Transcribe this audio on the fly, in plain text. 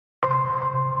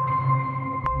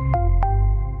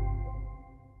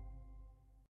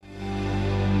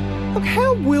Look,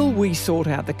 how will we sort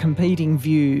out the competing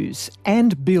views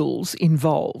and bills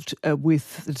involved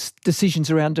with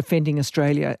decisions around defending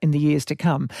Australia in the years to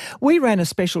come? We ran a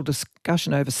special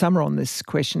discussion over summer on this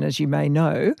question, as you may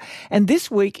know, and this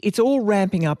week it's all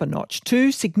ramping up a notch. Two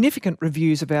significant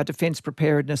reviews of our defence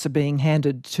preparedness are being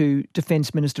handed to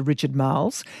Defence Minister Richard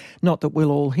Marles. Not that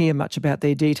we'll all hear much about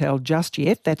their detail just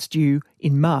yet. That's due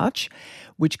in March,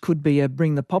 which could be a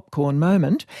bring the popcorn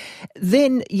moment.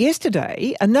 Then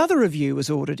yesterday, another review was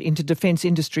ordered into defence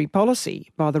industry policy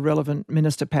by the relevant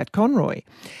Minister Pat Conroy.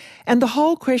 And the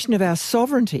whole question of our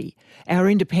sovereignty, our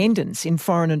independence in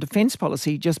foreign and defence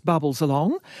policy just bubbles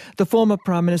along. The former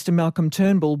Prime Minister Malcolm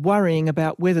Turnbull worrying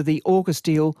about whether the AUKUS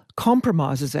deal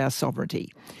compromises our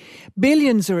sovereignty.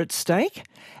 Billions are at stake,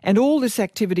 and all this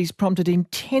activity's prompted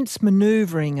intense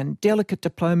manoeuvring and delicate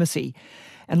diplomacy,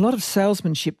 and a lot of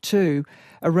salesmanship too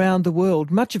around the world,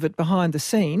 much of it behind the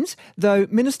scenes, though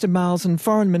Minister Marles and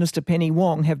Foreign Minister Penny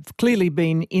Wong have clearly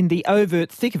been in the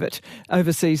overt thick of it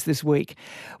overseas this week.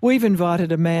 We've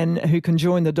invited a man who can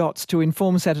join the dots to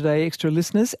inform Saturday Extra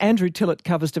listeners. Andrew Tillett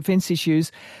covers defence issues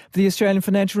for the Australian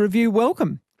Financial Review.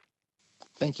 Welcome.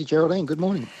 Thank you, Geraldine. Good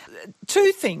morning.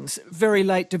 Two things, very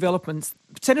late developments.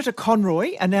 Senator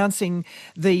Conroy announcing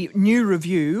the new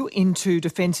review into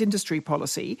defence industry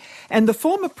policy, and the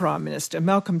former Prime Minister,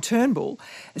 Malcolm Turnbull,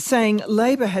 saying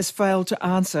Labor has failed to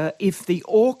answer if the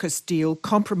AUKUS deal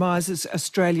compromises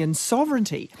Australian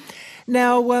sovereignty.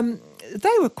 Now,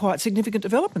 they were quite significant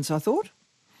developments, I thought.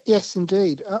 Yes,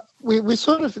 indeed. We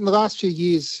sort of, in the last few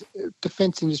years,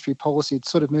 defence industry policy had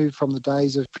sort of moved from the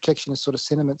days of protectionist sort of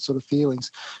sentiment sort of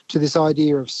feelings to this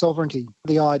idea of sovereignty,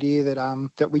 the idea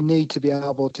that we need to be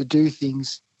able to do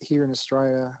things here in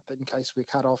Australia that in case we're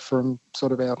cut off from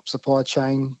sort of our supply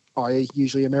chain, i.e.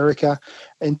 usually America,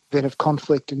 and event of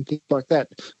conflict and things like that,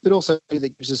 but also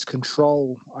that gives us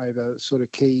control over sort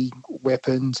of key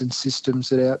weapons and systems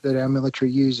that our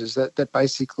military uses, that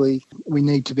basically we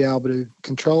need to be able to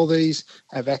control these,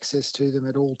 have access to them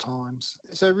at all times.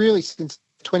 So really since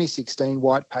 2016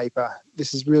 white paper,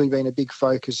 this has really been a big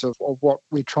focus of what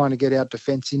we're trying to get our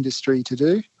defence industry to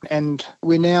do. And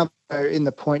we're now in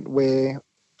the point where,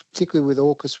 particularly with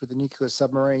AUKUS, with the nuclear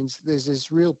submarines, there's this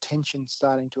real tension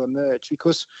starting to emerge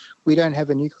because we don't have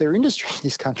a nuclear industry in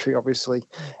this country, obviously.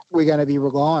 We're going to be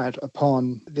reliant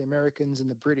upon the Americans and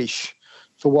the British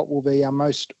for what will be our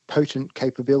most potent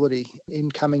capability in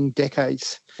coming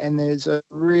decades. And there's a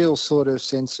real sort of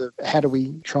sense of how do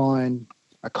we try and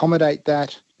accommodate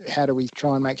that? How do we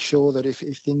try and make sure that if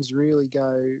things really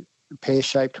go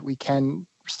pear-shaped, we can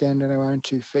stand on our own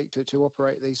 2 feet to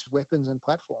operate these weapons and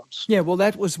platforms. Yeah, well,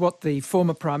 that was what the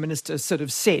former Prime Minister sort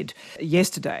of said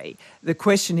yesterday. The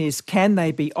question is, can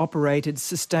they be operated,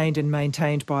 sustained and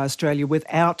maintained by Australia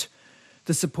without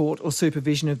the support or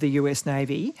supervision of the US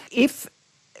Navy? If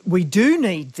we do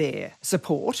need their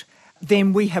support,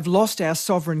 then we have lost our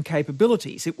sovereign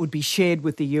capabilities. It would be shared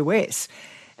with the US,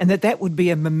 and that would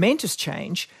be a momentous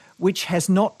change which has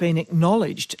not been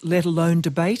acknowledged, let alone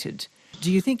debated.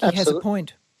 Do you think he has a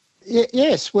point?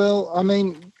 Yes. Well, I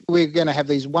mean, we're going to have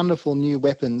these wonderful new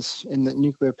weapons in the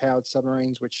nuclear-powered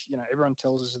submarines, which, you know, everyone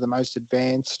tells us are the most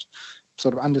advanced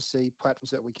sort of undersea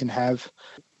platforms that we can have.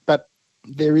 But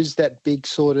there is that big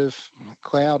sort of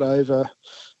cloud over,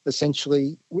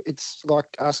 essentially, it's like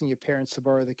asking your parents to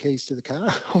borrow the keys to the car,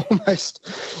 almost.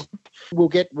 We'll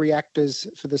get reactors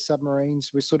for the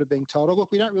submarines. We're sort of being told, oh,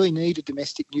 look, we don't really need a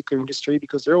domestic nuclear industry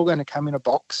because they're all going to come in a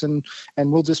box and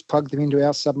we'll just plug them into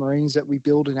our submarines that we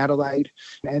build in Adelaide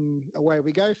and away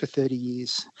we go for 30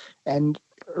 years. And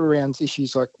around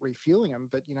issues like refueling them,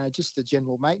 but, you know, just the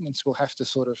general maintenance, we'll have to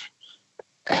sort of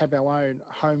have our own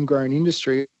homegrown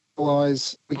industry.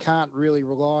 Otherwise, we can't really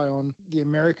rely on the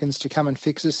Americans to come and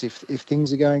fix us if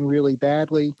things are going really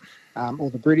badly.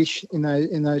 Or the British in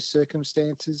those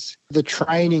circumstances. The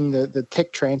training, the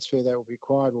tech transfer that will be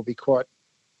required will be quite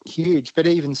huge. But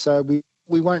even so,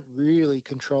 we won't really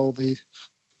control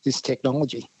this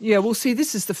technology. Yeah, well, see,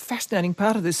 this is the fascinating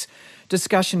part of this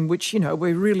discussion, which, you know,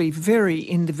 we're really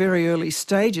in the very early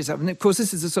stages of. And, of course,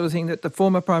 this is the sort of thing that the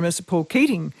former Prime Minister Paul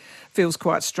Keating feels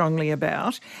quite strongly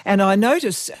about. And I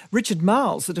notice Richard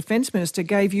Marles, the Defence Minister,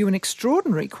 gave you an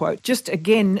extraordinary quote, just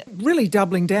again really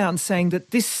doubling down, saying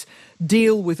that this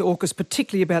deal with AUKUS,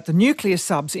 particularly about the nuclear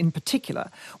subs in particular,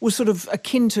 was sort of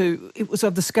akin to, it was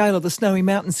of the scale of the Snowy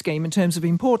Mountain scheme in terms of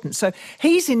importance. So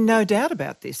he's in no doubt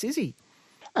about this, is he?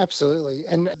 Absolutely.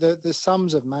 And the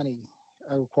sums of money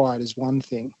are required is one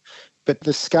thing, but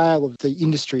the scale of the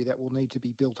industry that will need to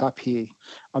be built up here.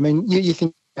 I mean, you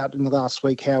think out in the last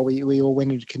week how we all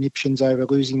went into conniptions over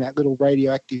losing that little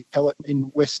radioactive pellet in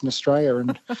Western Australia,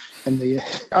 and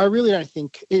I really don't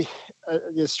think the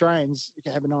Australians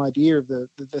have an idea of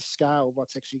the scale of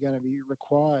what's actually going to be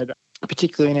required,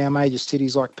 particularly in our major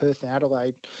cities like Perth and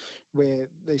Adelaide, where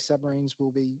these submarines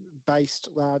will be based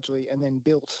largely and then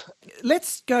built.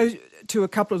 Let's go to a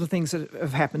couple of the things that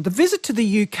have happened. The visit to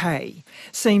the UK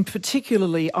seemed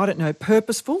particularly,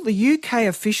 purposeful. The UK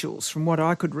officials, from what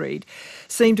I could read,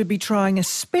 seem to be trying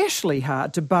especially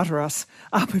hard to butter us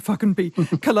up, if I can be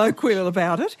colloquial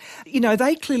about it.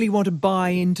 They clearly want to buy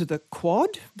into the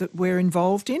Quad that we're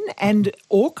involved in, and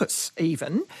AUKUS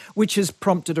even, which has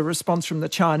prompted a response from the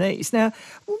Chinese. Now,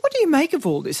 what do you make of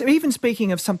all this? Even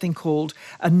speaking of something called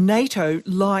a NATO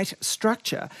light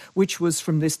structure, which was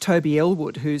from this Toby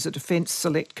Elwood, who's a Defence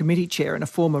Select Committee chair and a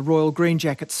former Royal Green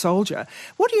Jacket soldier.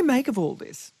 What do you make of all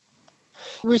this?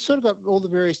 We've sort of got all the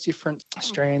various different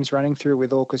strands running through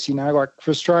with AUKUS. Like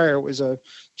for Australia, it was a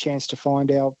chance to find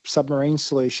our submarine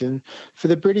solution. For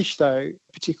the British, though,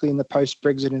 particularly in the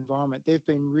post-Brexit environment, they've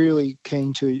been really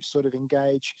keen to sort of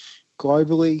engage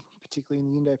globally, particularly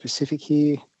in the Indo-Pacific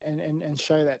here, and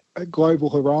show that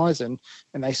global horizon.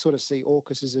 And they sort of see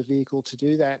AUKUS as a vehicle to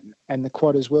do that, and the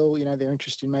Quad as well. They're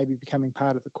interested in maybe becoming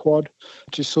part of the Quad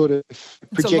to sort of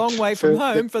project. It's a long way from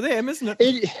home for them, isn't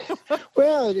it?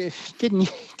 Well, it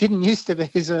didn't used to be,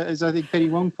 as I think Petty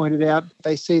Wong pointed out.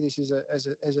 They see this as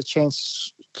a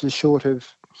chance to sort of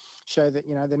show that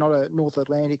they're not a North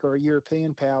Atlantic or a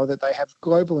European power, that they have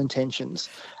global intentions.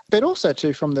 But also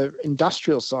too, from the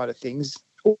industrial side of things,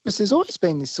 there's always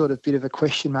been this sort of bit of a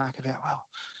question mark about, well,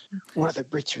 what are the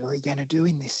Brits really going to do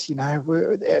in this?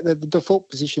 The default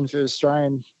position for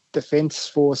Australian Defence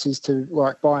Force is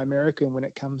to buy American when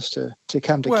it comes to kit.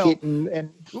 And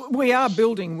we are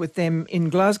building with them in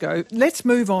Glasgow. Let's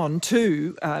move on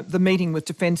to the meeting with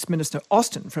Defence Minister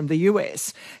Austin from the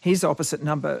US. He's opposite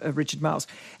number of Richard Marles.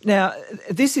 Now,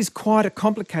 this is quite a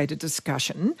complicated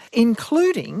discussion,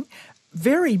 including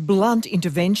very blunt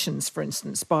interventions, for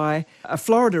instance, by a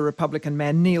Florida Republican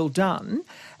man, Neil Dunn,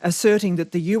 asserting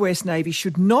that the US Navy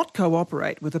should not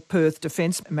cooperate with a Perth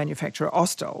defence manufacturer,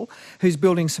 Austal, who's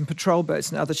building some patrol boats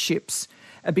and other ships,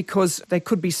 because there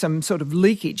could be some sort of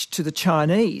leakage to the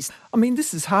Chinese. I mean,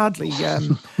 this is hardly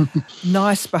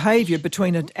nice behaviour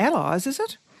between allies, is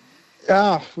it?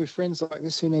 With friends like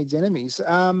this, who needs enemies?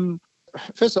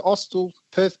 First of all, Austal,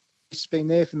 Perth, it's been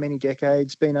there for many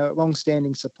decades, been a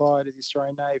long-standing supplier to the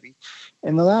Australian Navy.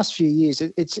 In the last few years,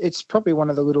 it's probably one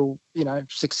of the little,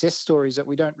 success stories that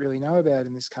we don't really know about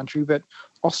in this country, but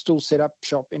Austal set up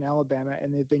shop in Alabama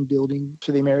and they've been building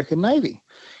to the American Navy.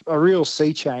 A real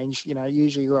sea change,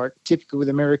 usually typical with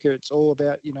America, it's all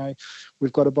about,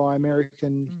 we've got to buy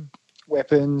American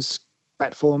weapons,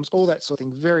 platforms, all that sort of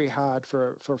thing. Very hard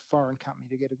for a foreign company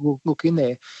to get a look in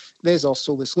there. There's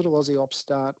also this little Aussie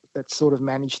upstart that's sort of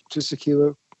managed to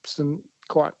secure some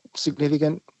quite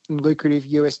significant and lucrative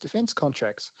US defence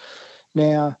contracts.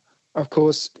 Now, of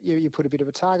course, you put a bit of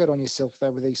a target on yourself,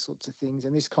 though, with these sorts of things.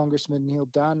 And this Congressman, Neil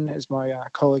Dunn, as my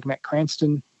colleague Matt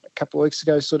Cranston a couple of weeks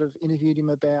ago sort of interviewed him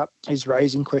about, is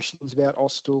raising questions about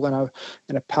Austal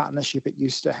and a partnership it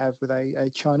used to have with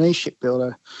a Chinese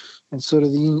shipbuilder. And sort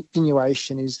of the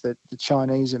insinuation is that the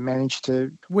Chinese have managed to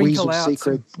winkle weasel out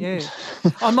secrets.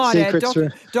 I might add,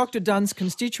 Dr. Dunn's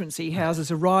constituency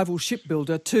houses a rival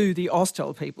shipbuilder to the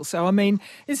Austal people. So, I mean,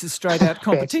 this is straight out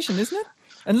competition, isn't it?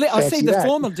 And I see the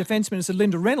former Defence Minister,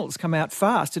 Linda Reynolds, come out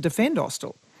fast to defend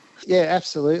Austal. Yeah,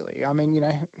 absolutely. I mean,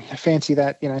 fancy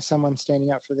that, someone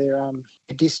standing up for their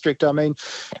district. I mean,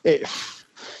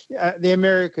 the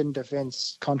American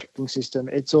defence contracting system,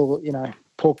 it's all,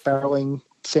 pork barrelling,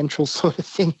 central sort of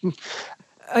thing.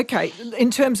 Okay, in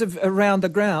terms of around the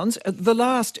grounds,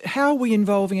 how are we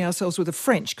involving ourselves with the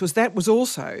French? Because that was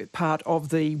also part of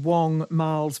the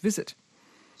Wong-Marles visit.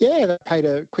 Yeah, they paid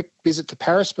a quick visit to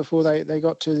Paris before they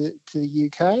got to the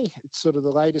UK. It's sort of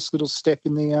the latest little step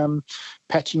in the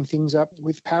patching things up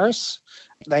with Paris.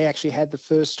 They actually had the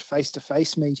first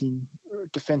face-to-face meeting,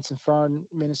 defence and foreign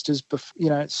ministers,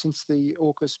 since the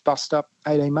AUKUS bust up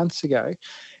 18 months ago.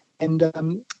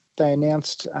 And they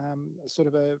announced sort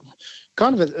of a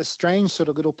strange sort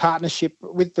of little partnership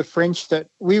with the French, that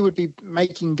we would be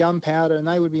making gunpowder and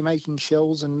they would be making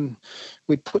shells, and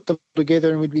we'd put them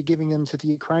together and we'd be giving them to the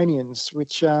Ukrainians,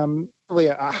 which really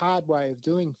a hard way of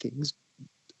doing things.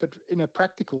 But in a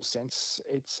practical sense,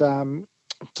 it's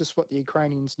just what the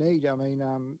Ukrainians need. I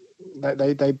mean,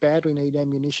 they badly need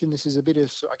ammunition. This is a bit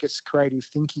of, I guess, creative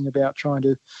thinking about trying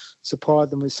to supply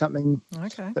them with something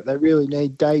that they really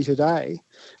need day to day.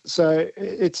 So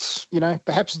it's,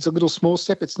 perhaps it's a little small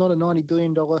step. It's not a $90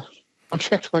 billion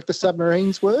contract like the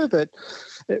submarines were, but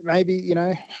it may be,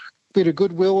 bit of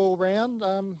goodwill all round,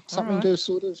 something to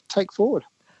sort of take forward.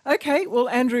 Okay, well,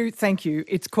 Andrew, thank you.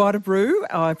 It's quite a brew.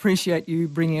 I appreciate you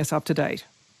bringing us up to date.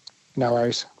 No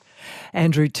worries.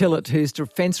 Andrew Tillett, who's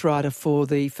defence writer for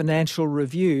the Financial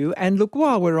Review. And look,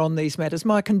 while we're on these matters,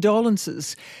 my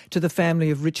condolences to the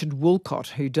family of Richard Woolcott,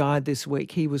 who died this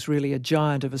week. He was really a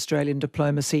giant of Australian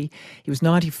diplomacy. He was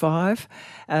 95,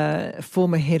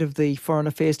 former head of the Foreign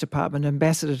Affairs Department,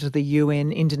 ambassador to the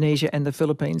UN, Indonesia and the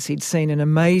Philippines. He'd seen an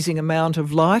amazing amount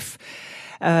of life.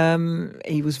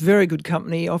 He was very good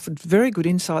company, offered very good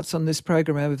insights on this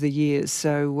program over the years.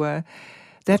 So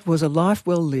that was a life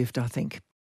well lived, I think.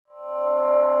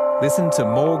 Listen to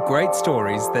more great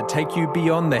stories that take you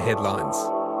beyond the headlines.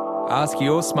 Ask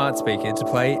your smart speaker to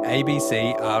play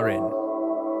ABC RN.